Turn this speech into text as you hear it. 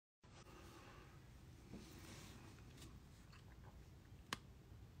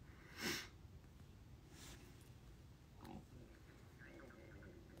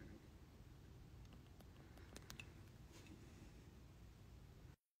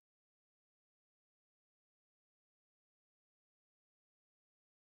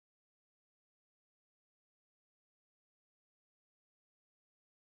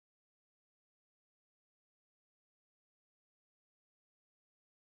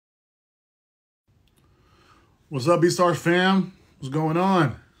What's up, BeatStars fam? What's going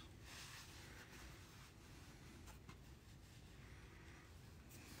on?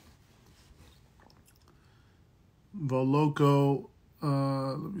 Voloco,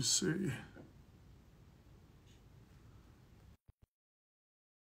 let me see.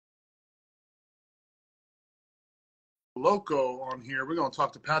 Voloco on here. We're going to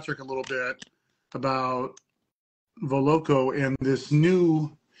talk to Patrick a little bit about Voloco and this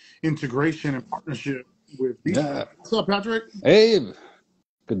new integration and partnership with BeatStars. Yeah. What's up, Patrick? Abe,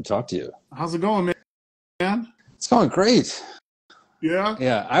 good to talk to you. How's it going, man? It's going great. Yeah?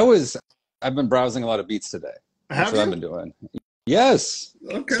 Yeah, I've been browsing a lot of beats today. That's what I've been doing. Yes.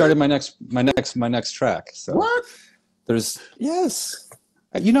 Okay. Started my next track. So What? Yes.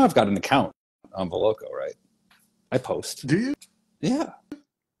 You know I've got an account on Voloco, right? I post. Do you? Yeah.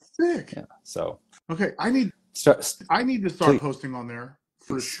 Sick. Yeah. So okay, I need to start posting on there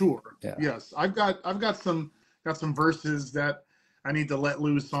for sure. Yeah. Yes, I've got some verses that I need to let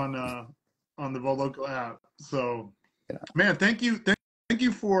loose on the Voloco app. So, yeah. Man, thank you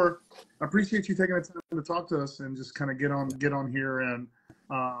for. I appreciate you taking the time to talk to us and just kind of get on here and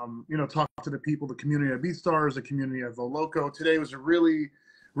talk to the people, the community at BeatStars, the community at Voloco. Today was a really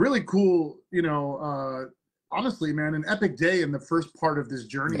cool, honestly, man, an epic day in the first part of this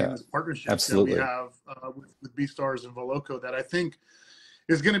journey and this partnership absolutely. that we have with BeatStars and Voloco that I think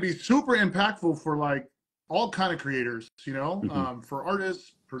is going to be super impactful for like all kind of creators, for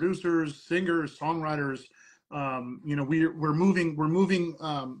artists, producers, singers, songwriters. We're moving,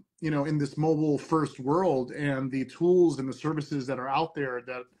 in this mobile first world, and the tools and the services that are out there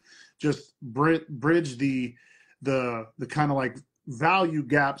that just bridge the kind of like value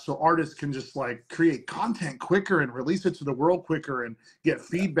gap, so artists can just like create content quicker and release it to the world quicker and get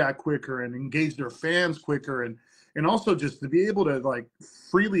feedback quicker and engage their fans quicker, and also just to be able to like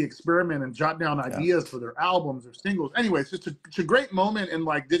freely experiment and jot down ideas for their albums or singles. Anyways, it's a great moment in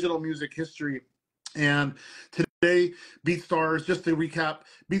like digital music history. And today, BeatStars, just to recap,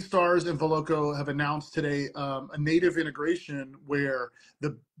 BeatStars and Voloco have announced today a native integration where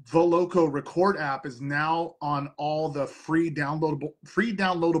the Voloco Record app is now on all the free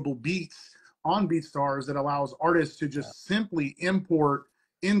downloadable beats on BeatStars that allows artists to just simply import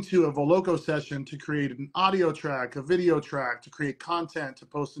into a Voloco session to create an audio track, a video track, to create content, to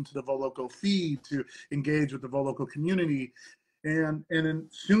post into the Voloco feed, to engage with the Voloco community. And then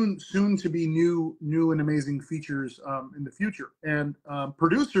soon to be new and amazing features in the future. And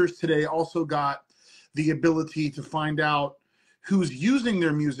producers today also got the ability to find out who's using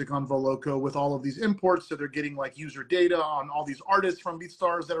their music on Voloco with all of these imports. So they're getting like user data on all these artists from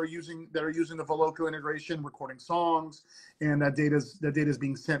BeatStars that are using the Voloco integration, recording songs, and that data is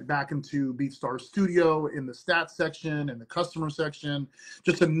being sent back into BeatStars Studio in the stats section and the customer section.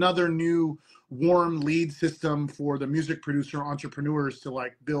 Just another new warm lead system for the music producer entrepreneurs to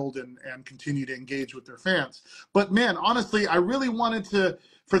like build and continue to engage with their fans. But man, honestly, I really wanted to,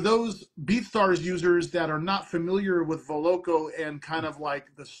 for those BeatStars users that are not familiar with Voloco and kind of like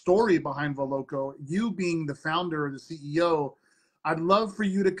the story behind Voloco, you being the founder or the CEO, I'd love for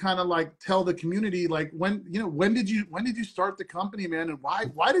you to kind of like tell the community, like when did you start the company, man, and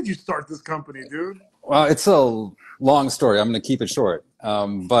why did you start this company, dude? Well, it's a long story. I'm going to keep it short.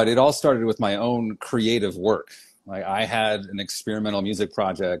 But it all started with my own creative work. Like I had an experimental music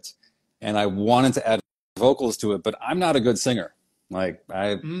project and I wanted to add vocals to it, but I'm not a good singer. Like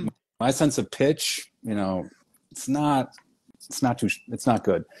my sense of pitch, it's not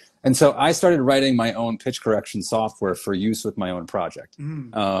good. And so I started writing my own pitch correction software for use with my own project.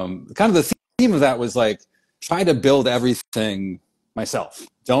 Kind of the theme of that was like, try to build everything myself.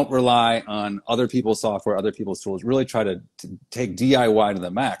 Don't rely on other people's software, other people's tools. Really try to take DIY to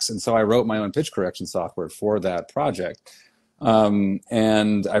the max. And so I wrote my own pitch correction software for that project.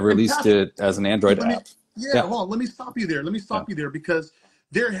 And I released it as an Android app. Hold on. Let me stop you there because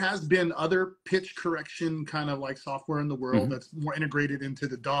there has been other pitch correction kind of like software in the world that's more integrated into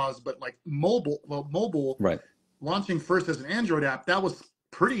the DAWs, but like mobile, right, launching first as an Android app, that was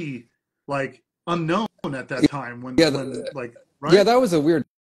pretty like unknown at that time when right? Yeah, that was a weird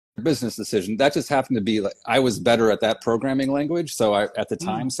business decision. That just happened to be like I was better at that programming language, so at the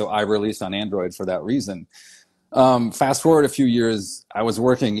time, so I released on Android for that reason. Fast forward a few years, I was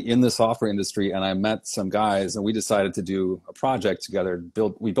working in the software industry and I met some guys and we decided to do a project together.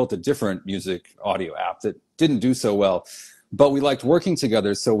 We built a different music audio app that didn't do so well, but we liked working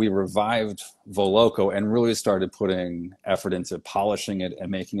together. So we revived Voloco and really started putting effort into polishing it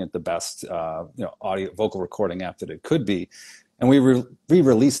and making it the best, audio vocal recording app that it could be. And we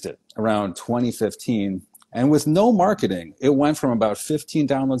re-released it around 2015 And with no marketing, it went from about 15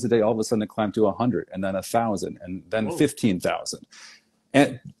 downloads a day, all of a sudden it climbed to 100, and then 1,000, and then 15,000.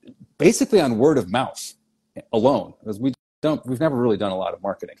 And basically on word of mouth alone, because we've never really done a lot of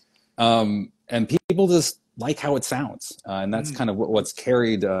marketing. And people just like how it sounds. And that's kind of what's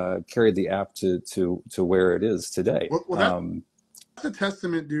carried the app to where it is today. That's a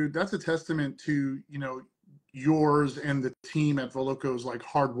testament, dude. That's a testament to, you know, yours and the team at Voloco's like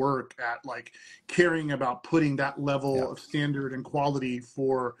hard work at like caring about putting that level of standard and quality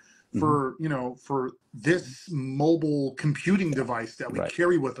for you know, for this mobile computing device that we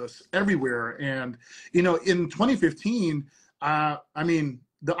carry with us everywhere. And, you know, in 2015, I mean,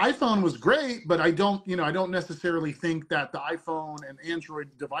 the iPhone was great, but I don't necessarily think that the iPhone and Android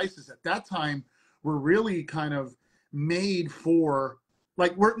devices at that time were really kind of made for,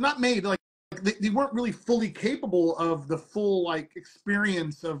 like, we're not made, like, they weren't really fully capable of the full like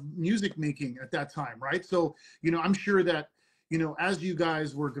experience of music making at that time, right? So, you know, I'm sure that, you know, as you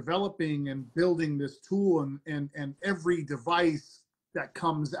guys were developing and building this tool and every device that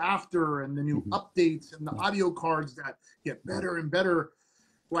comes after and the new updates and the audio cards that get better and better,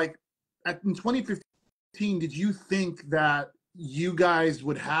 like in 2015, did you think that you guys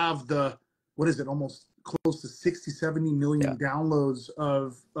would have the, what is it, almost close to 60, 70 million downloads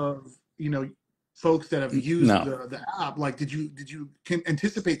of you know, folks that have used the app? Like, did you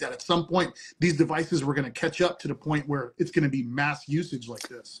anticipate that at some point these devices were going to catch up to the point where it's going to be mass usage like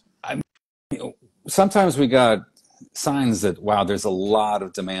this? Sometimes we got signs that, wow, there's a lot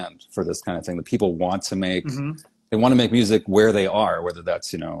of demand for this kind of thing, that people want to make. They want to make music where they are, whether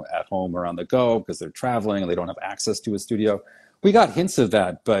that's, you know, at home or on the go because they're traveling and they don't have access to a studio. We got hints of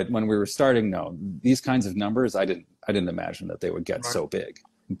that, but when we were starting, no, these kinds of numbers, I didn't imagine that they would get so big.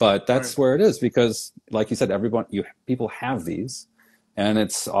 But that's where it is, because like you said, people have these, and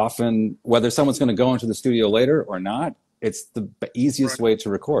it's often, whether someone's going to go into the studio later or not, it's the easiest way to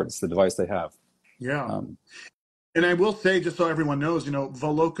record. It's the device they have. And I will say, just so everyone knows, you know,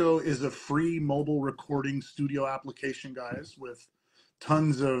 Voloco is a free mobile recording studio application, guys, with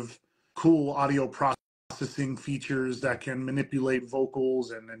tons of cool audio processing features that can manipulate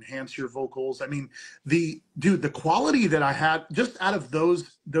vocals and enhance your vocals. I mean, the quality that I had just out of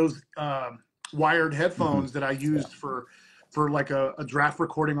those wired headphones that I used for like a draft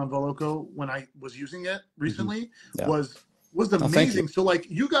recording on Voloco when I was using it recently was amazing. So like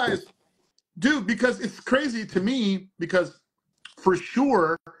you guys, dude, because it's crazy to me, because for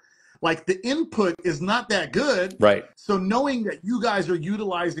sure, like the input is not that good. Right. So knowing that you guys are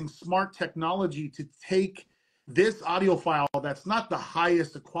utilizing smart technology to take this audio file that's not the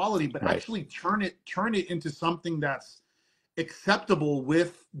highest quality, but actually turn it into something that's acceptable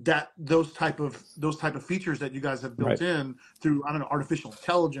with those type of features that you guys have built in through, I don't know, artificial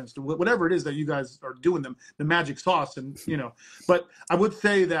intelligence, whatever it is that you guys are doing, the magic sauce. And, you know, but I would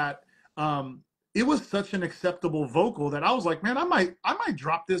say that it was such an acceptable vocal that I was like, man, I might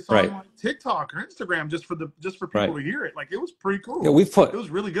drop this on like TikTok or Instagram just for people to hear it. Like, it was pretty cool. Yeah, it was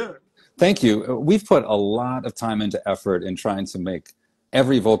really good. Thank you. We've put a lot of time into effort in trying to make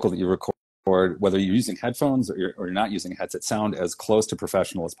every vocal that you record, whether you're using headphones or you're not using a headset, sound as close to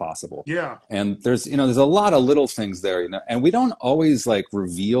professional as possible. Yeah. And there's a lot of little things there, you know, and we don't always like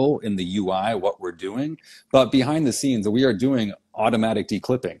reveal in the UI what we're doing, but behind the scenes, we are doing automatic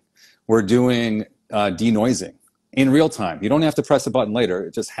declipping. We're doing denoising in real time. You don't have to press a button later.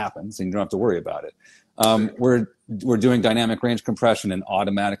 It just happens and you don't have to worry about it. We're doing dynamic range compression and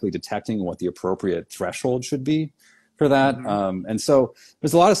automatically detecting what the appropriate threshold should be for that. And so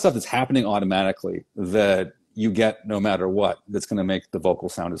there's a lot of stuff that's happening automatically that you get no matter what, that's going to make the vocal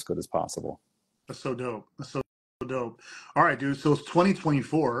sound as good as possible. That's so dope. That's so dope. All right, dude. So it's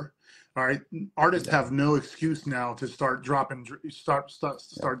 2024. All right, artists have no excuse now to start dropping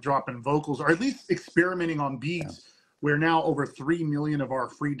vocals, or at least experimenting on beats. Where now over 3 million of our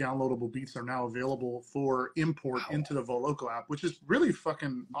free downloadable beats are now available for import into the Voloco app, which is really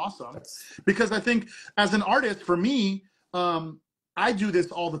fucking awesome. Because I think as an artist, for me, I do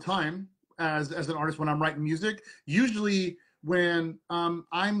this all the time as an artist when I'm writing music. Usually when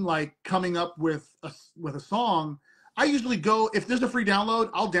I'm like coming up with a song, I usually go, if there's a free download,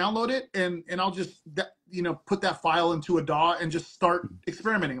 I'll download it and I'll just, you know, put that file into a DAW and just start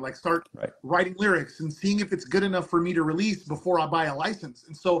experimenting, like start writing lyrics and seeing if it's good enough for me to release before I buy a license.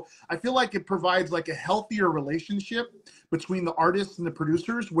 And so I feel like it provides like a healthier relationship between the artists and the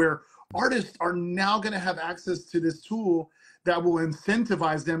producers, where artists are now going to have access to this tool that will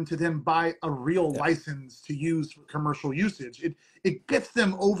incentivize them to then buy a real license to use for commercial usage. It gets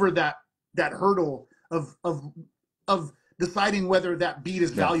them over that hurdle of deciding whether that beat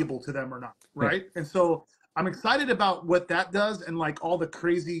is valuable to them or not, right? And so I'm excited about what that does and like all the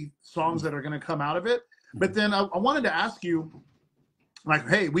crazy songs that are going to come out of it. But then I wanted to ask you, like,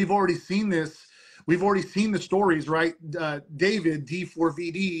 hey, we've already seen this. We've already seen the stories, right? David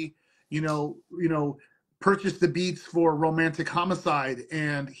D4VD, purchased the beats for Romantic Homicide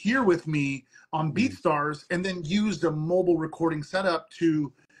and Here With Me on BeatStars, and then used a mobile recording setup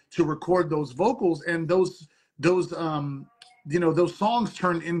to record those vocals, and those songs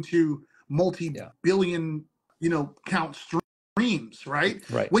turned into multi-billion count streams, right?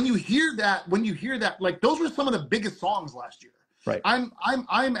 Right. When you hear that, like those were some of the biggest songs last year. Right.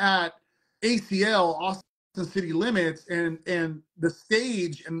 I'm at ACL, Austin City Limits, and the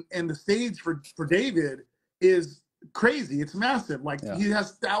stage and the stage for David is crazy. It's massive. Like he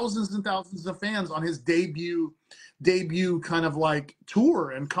has thousands and thousands of fans on his debut kind of like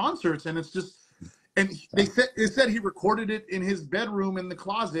tour and concerts, and it's just, and they said he recorded it in his bedroom in the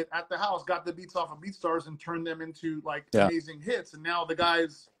closet at the house, got the beats off of BeatStars and turned them into like amazing hits, and now the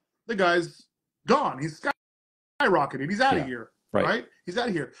guy's gone. He's skyrocketed. He's out of here. Right? He's out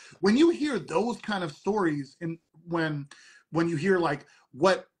of here. When you hear those kind of stories, and when you hear like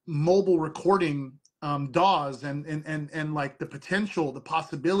what mobile recording does, and like the potential, the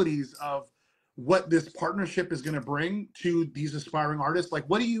possibilities of what this partnership is going to bring to these aspiring artists, like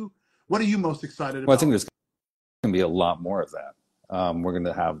what are you most excited about? Well, I think there's going to be a lot more of that. We're going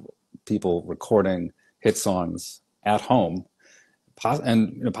to have people recording hit songs at home,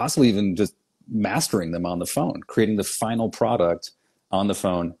 and possibly even just mastering them on the phone, creating the final product on the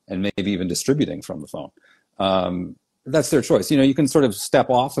phone, and maybe even distributing from the phone. That's their choice. You can sort of step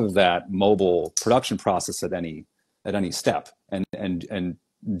off of that mobile production process at any step and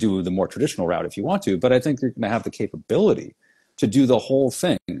do the more traditional route if you want to. But I think you're going to have the capability to do the whole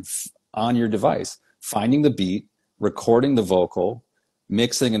thing on your device, finding the beat, recording the vocal,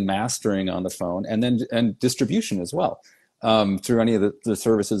 mixing and mastering on the phone, and distribution as well. Through any of the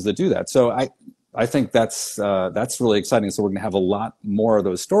services that do that. So I think that's really exciting. So we're going to have a lot more of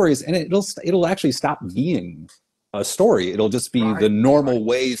those stories, and it'll actually stop being a story. It'll just be the normal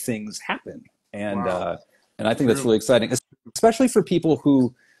way things happen. And I think that's really exciting, especially for people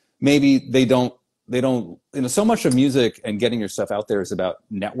who maybe they don't, so much of music and getting your stuff out there is about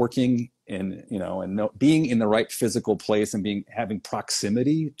networking and being in the right physical place and having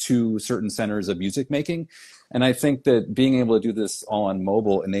proximity to certain centers of music making. And I think that being able to do this all on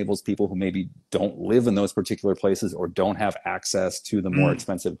mobile enables people who maybe don't live in those particular places or don't have access to the more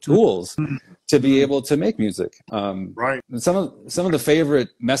expensive tools to be able to make music. Some of the favorite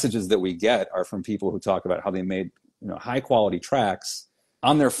messages that we get are from people who talk about how they made high quality tracks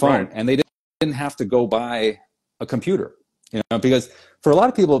on their phone, and they didn't have to go buy a computer, because for a lot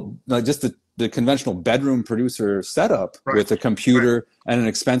of people, just the conventional bedroom producer setup with a computer and an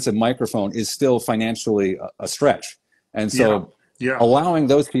expensive microphone is still financially a stretch. And so allowing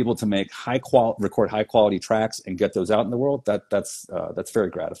those people to make record high quality tracks and get those out in the world, that's very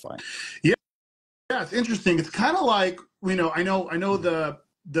gratifying. Yeah, it's interesting. It's kind of like, I know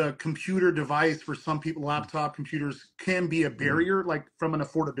the computer device for some people, laptop computers can be a barrier, like from an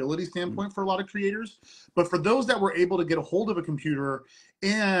affordability standpoint for a lot of creators. But for those that were able to get a hold of a computer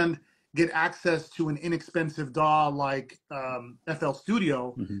and get access to an inexpensive DAW like FL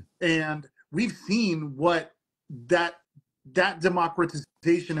Studio, and we've seen what that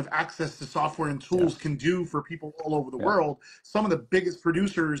democratization of access to software and tools can do for people all over the world. Some of the biggest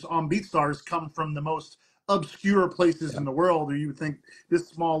producers on BeatStars come from the most obscure places in the world, or you would think this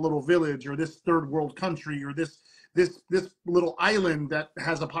small little village or this third world country or this little island that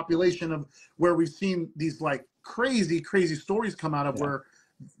has a population of, where we've seen these like crazy stories come out of where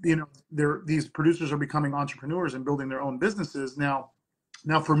these producers are becoming entrepreneurs and building their own businesses. Now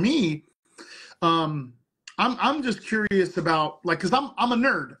for me, I'm just curious about, like, because I'm a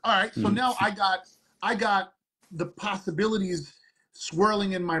nerd. All right, so now I got the possibilities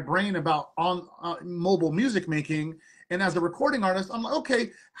swirling in my brain about mobile music making, and as a recording artist, I'm like,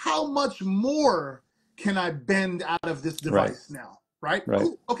 okay, how much more can I bend out of this device now? Right?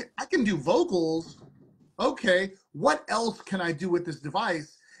 Ooh, okay, I can do vocals. Okay, what else can I do with this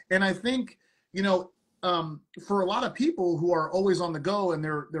device? And I think, for a lot of people who are always on the go and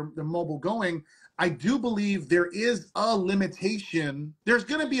they're mobile going, I do believe there is a limitation. There's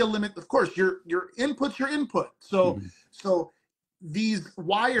going to be a limit. Of course, your input's your input. So these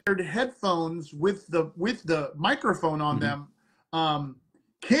wired headphones with the microphone on them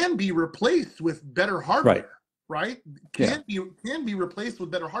can be replaced with better hardware. Right? Can be replaced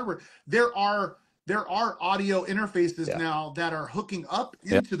with better hardware. There are audio interfaces now that are hooking up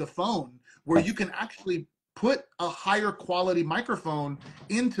into the phone where you can actually put a higher quality microphone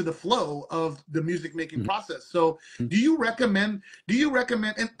into the flow of the music making process. So do you recommend,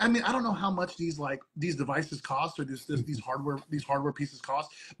 and I mean, I don't know how much these devices cost, or these hardware pieces cost,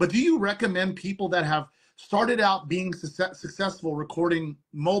 but do you recommend people that have started out being successful recording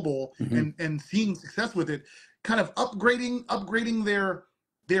mobile and seeing success with it, kind of upgrading their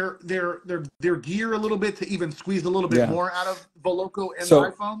gear a little bit to even squeeze a little bit more out of Voloco and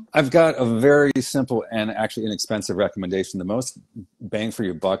the iPhone? I've got a very simple and actually inexpensive recommendation. The most bang for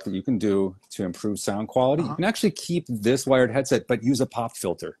your buck that you can do to improve sound quality, you can actually keep this wired headset, but use a pop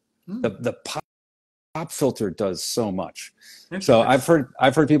filter. The pop filter does so much. So I've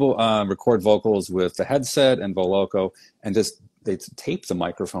heard people record vocals with the headset and Voloco, and just they tape the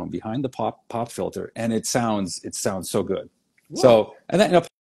microphone behind the pop filter, and it sounds so good. Whoa. So, and then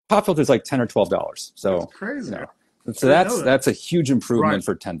pop filter is like $10 or $12. So that's crazy. So that's a huge improvement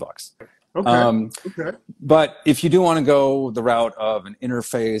for $10. Okay. But if you do want to go the route of an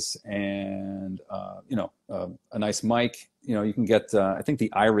interface and a nice mic, you can get I think the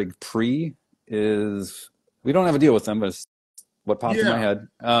iRig Pre is, we don't have a deal with them, but it's what popped in my head.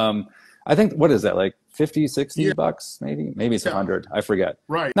 I think, what is that, like 50, 60 bucks, maybe it's 100. I forget.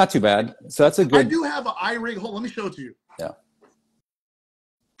 Right. Not too bad. So that's a good. I do have an iRig. Hold on, let me show it to you. Yeah.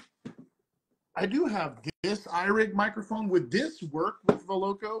 I do have this iRig microphone. Would this work with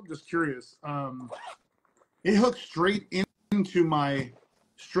Voloco? Just curious. It hooks straight into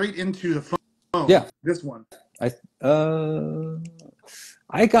the phone. Yeah. This one. I have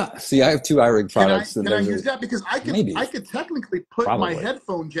two iRig products. Can I use that? Because I could technically put my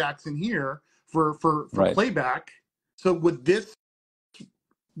headphone jacks in here for playback. So would this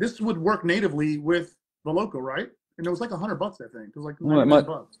would work natively with Voloco, right? And it was like $100, I think. It was like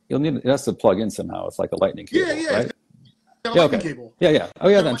 $100. It has to plug in somehow. It's like a lightning cable. Right? It's got a lightning cable. Yeah. Oh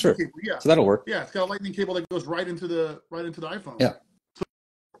yeah, then sure. Cable, so that'll work. Yeah, it's got a lightning cable that goes right into the iPhone. Yeah.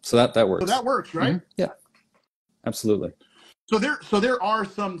 So that works. So that works, right? Yeah. Absolutely. So there are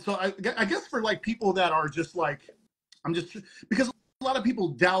some. So I guess for like people that are just like, because a lot of people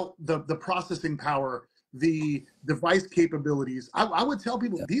doubt the processing power, the device capabilities. I would tell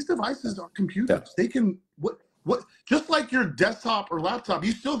people these devices are computers. Yeah. They can what just like your desktop or laptop,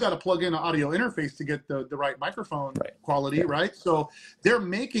 you still got to plug in an audio interface to get the right microphone quality, right? So they're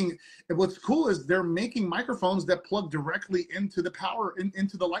making, what's cool is they're making microphones that plug directly into the power,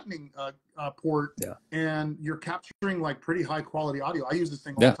 into the lightning port, and you're capturing like pretty high quality audio. I use this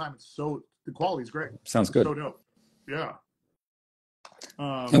thing all the time. The quality is great. Sounds good. So dope. Yeah.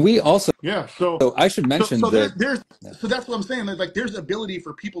 And we also so I should mention that so that's what I'm saying. Like there's ability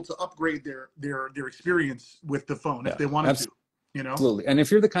for people to upgrade their experience with the phone if they wanted to, Absolutely. And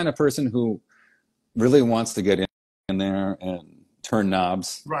if you're the kind of person who really wants to get in there and turn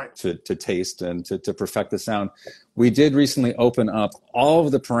knobs to taste and to perfect the sound, we did recently open up all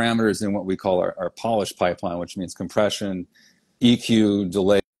of the parameters in what we call our polish pipeline, which means compression, EQ,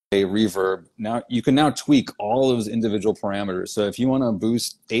 delay, reverb. Now you can tweak all those individual parameters. So if you want to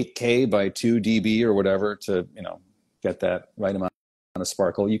boost 8K by 2 dB or whatever to get that right amount of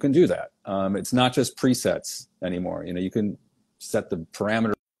sparkle, you can do that. It's not just presets anymore. You can set the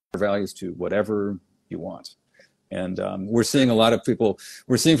parameter values to whatever you want. And we're seeing a lot of people.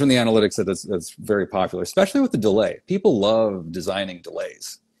 We're seeing from the analytics that that's very popular, especially with the delay. People love designing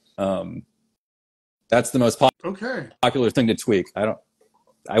delays. That's the most popular thing to tweak.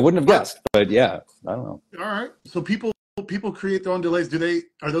 I wouldn't have guessed, but yeah, I don't know. All right. So people create their own delays.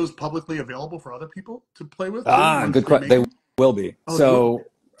 Are those publicly available for other people to play with? Good question. They will be. So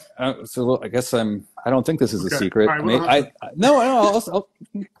I guess I don't think this is a secret. Right, I'll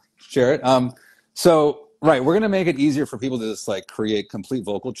share it. We're going to make it easier for people to just like create complete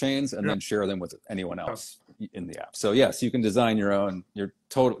vocal chains and then share them with anyone else in the app. So yes, you can design your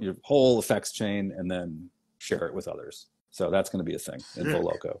whole effects chain and then share it with others. So that's going to be a thing in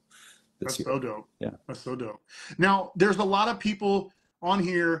Voloco. That's so dope. Yeah. That's so dope. Now, there's a lot of people on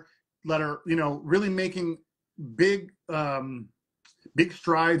here that are, really making big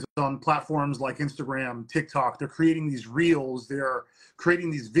strides on platforms like Instagram, TikTok. They're creating these reels. They're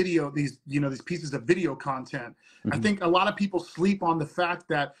creating these these pieces of video content. I think a lot of people sleep on the fact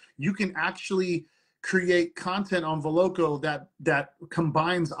that you can actually create content on Voloco that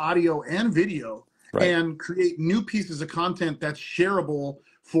combines audio and video. And create new pieces of content that's shareable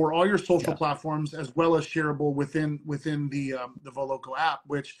for all your social platforms, as well as shareable within the Voloco app,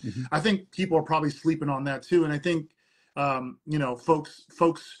 which I think people are probably sleeping on that too. And I think folks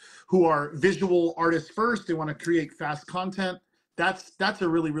who are visual artists first, they want to create fast content. That's a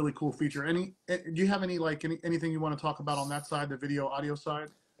really, really cool feature. Do you have anything you want to talk about on that side, the video audio side?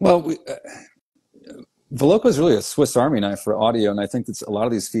 Well, Voloco is really a Swiss Army knife for audio, and I think that a lot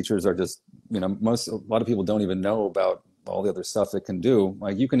of these features are just, a lot of people don't even know about all the other stuff it can do.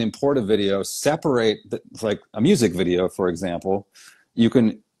 Like you can import a video, like a music video, for example. You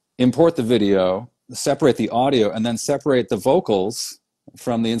can import the video, separate the audio, and then separate the vocals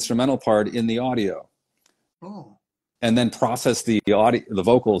from the instrumental part in the audio. Oh. And then process the audio, the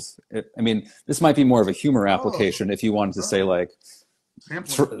vocals. I mean, this might be more of a humor application if you wanted to say like,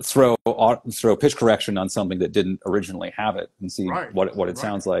 throw pitch correction on something that didn't originally have it and see what it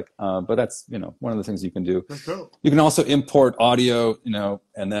sounds like. But that's, one of the things you can do. You can also import audio,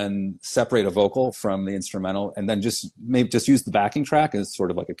 and then separate a vocal from the instrumental, and then just use the backing track as sort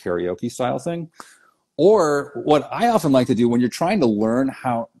of like a karaoke style thing. Or what I often like to do when you're trying to learn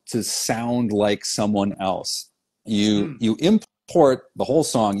how to sound like someone else, you import the whole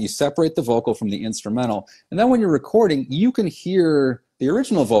song, you separate the vocal from the instrumental, and then when you're recording, you can hear the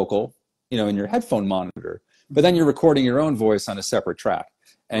original vocal, in your headphone monitor, but then you're recording your own voice on a separate track,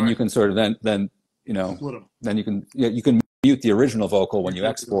 and you can sort of then you can mute the original vocal when you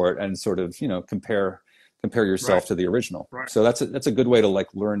export and sort of compare yourself to the original. So that's a good way to like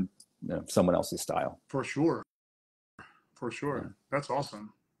learn someone else's style. For sure. Yeah. That's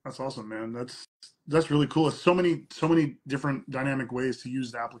awesome, man. That's really cool. It's so many different dynamic ways to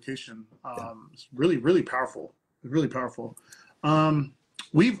use the application. It's really, really powerful. Really powerful. I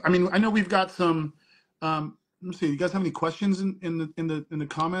know we've got some. Let me see. You guys have any questions in the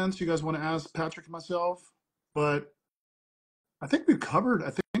comments you guys want to ask Patrick and myself? But I think we covered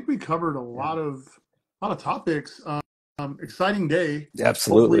a lot of topics. Exciting day.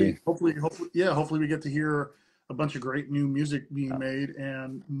 Absolutely. Hopefully we get to hear a bunch of great new music being made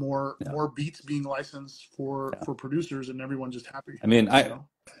and more beats being licensed for producers, and everyone just happy. I mean,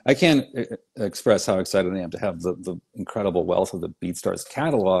 I can't express how excited I am to have the incredible wealth of the BeatStars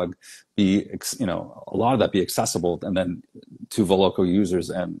catalog be, a lot of that be accessible, and then to Voloco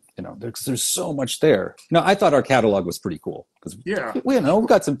users, and there's so much there. I thought our catalog was pretty cool because we've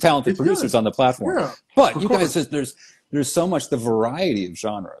got some talented producers on the platform, but you guys there's so much, the variety of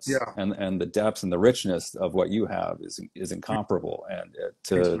genres and the depths and the richness of what you have is incomparable, and it's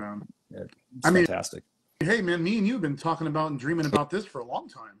fantastic. Hey man, me and you have been talking about and dreaming about this for a long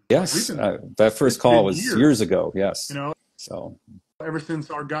time. Yes, that first call was years ago. Yes, so ever since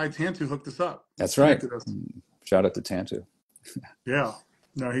our guy Tantu hooked us up. That's right. Shout out to Tantu.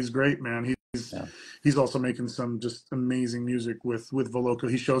 No, he's great, man. He's also making some just amazing music with Voloco.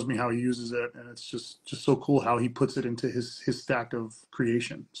 He shows me how he uses it, and it's just so cool how he puts it into his stack of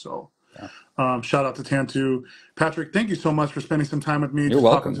creation. So shout out to Tantu. Patrick, thank you so much for spending some time with me. You're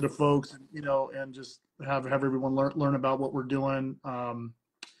welcome. Talking to the folks, and just have everyone learn about what we're doing.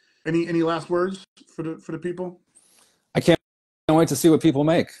 Any last words for the people? I can't wait to see what people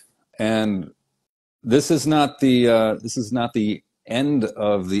make. And this is not the end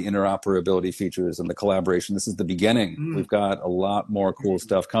of the interoperability features and the collaboration. This is the beginning. We've got a lot more cool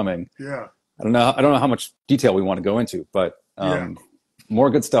stuff coming. Yeah. I don't know how much detail we want to go into, but more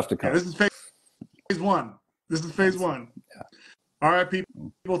good stuff to come. Yeah, this is phase one. Yeah. All right,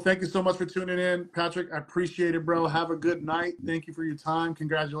 people, thank you so much for tuning in. Patrick, I appreciate it, bro. Have a good night. Thank you for your time.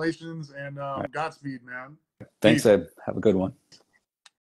 Congratulations, and Godspeed, man. Thanks, Abe. Have a good one.